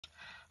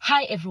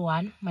Hi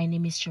everyone, my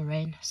name is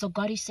Sharon. So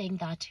God is saying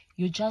that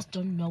you just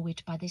don't know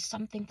it, but there's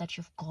something that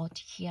you've got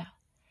here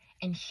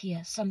and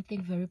here,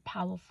 something very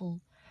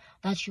powerful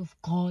that you've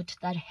got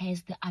that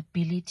has the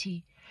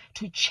ability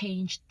to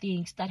change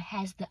things, that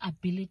has the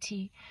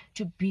ability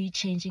to be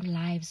changing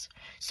lives.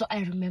 So I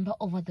remember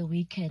over the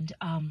weekend,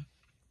 I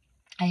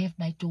have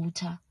my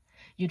daughter.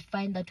 You'd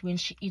find that when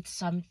she eats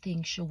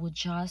something, she would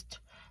just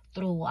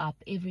throw up.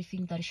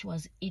 Everything that she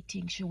was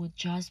eating, she would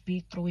just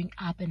be throwing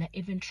up. And I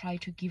even try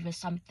to give her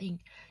something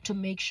to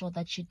make sure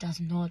that she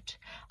does not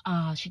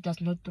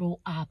throw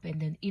up.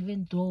 And then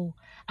even though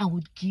I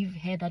would give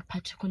her that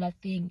particular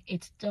thing,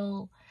 it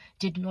still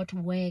did not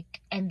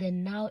work. And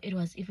then now it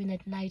was even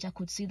at night, I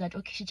could see that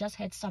okay, she just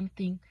had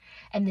something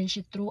and then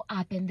she threw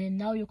up, and then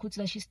now you could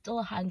see that she's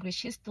still hungry,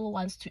 she still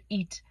wants to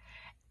eat.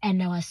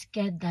 And I was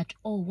scared that,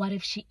 oh, what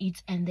if she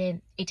eats and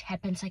then it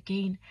happens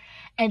again?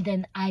 And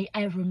then I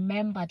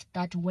remembered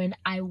that when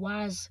I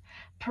was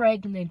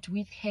pregnant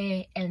with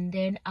her and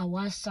then I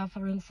was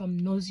suffering from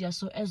nausea,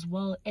 so as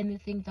well,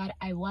 anything that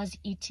I was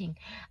eating,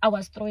 I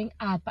was throwing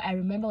up. I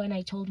remember when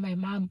I told my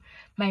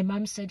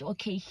mom said,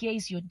 okay, here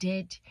is your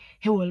dad.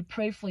 He will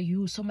pray for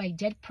you. So my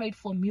dad prayed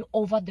for me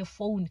over the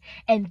phone.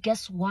 And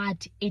guess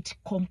what? It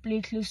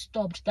completely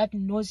stopped. That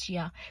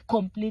nausea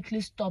completely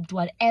stopped.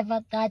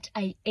 Whatever that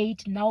I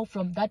ate now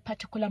from that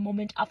particular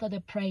moment after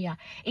the prayer,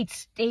 it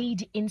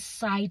stayed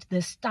inside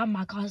the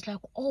stomach. I was like,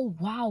 oh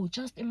wow,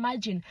 just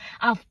imagine,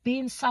 I've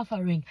been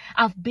suffering,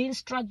 I've been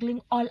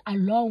struggling all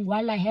along,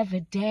 while I have a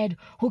dad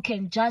who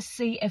can just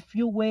say a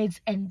few words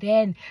and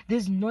then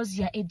this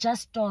nausea, it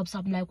just stops.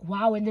 I'm like,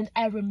 wow. And then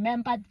I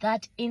remembered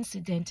that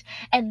incident,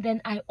 and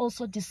then I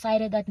also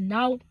decided that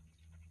now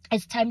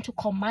it's time to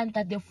command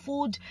that the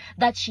food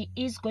that she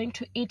is going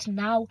to eat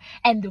now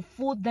and the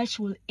food that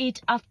she will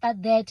eat after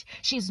that,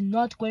 she's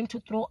not going to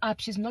throw up.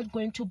 She's not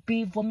going to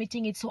be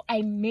vomiting it. So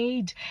I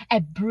made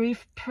a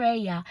brief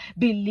prayer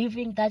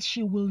believing that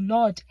she will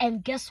not.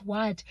 And guess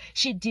what?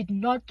 She did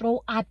not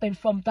throw up. And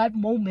from that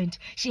moment,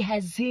 she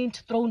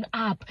hasn't thrown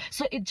up.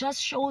 So it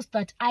just shows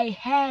that I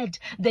had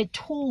the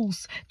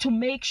tools to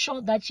make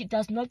sure that she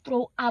does not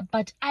throw up.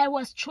 But I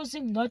was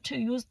choosing not to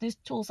use these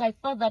tools. I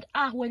thought that,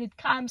 when it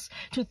comes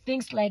to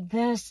things like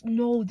this,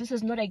 no, this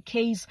is not a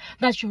case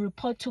that you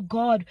report to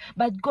God.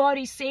 But God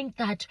is saying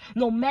that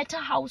no matter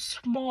how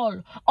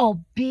small or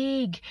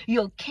big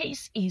your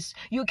case is,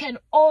 you can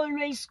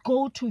always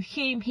go to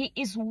Him. He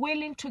is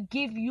willing to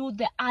give you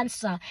the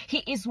answer. He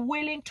is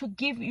willing to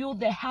give you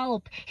the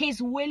help. He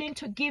is willing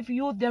to give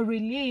you the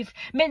relief.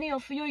 Many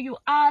of you, you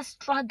are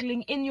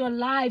struggling in your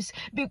lives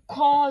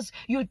because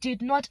you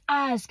did not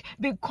ask,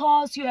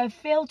 because you have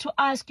failed to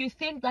ask. You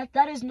think that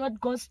that is not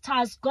God's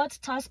task. God's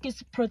task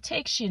is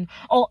protection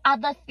or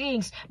other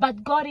things.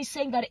 But God is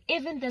saying that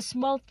even the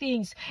small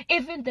things,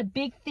 even the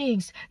big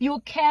things, you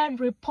can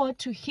report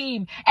to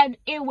Him. And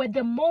with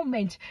the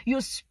moment you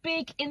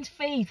speak in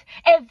faith,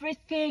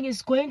 everything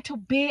is going to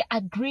be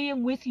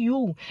agreeing with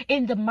you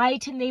in the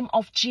mighty name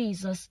of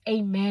Jesus.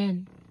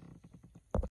 Amen.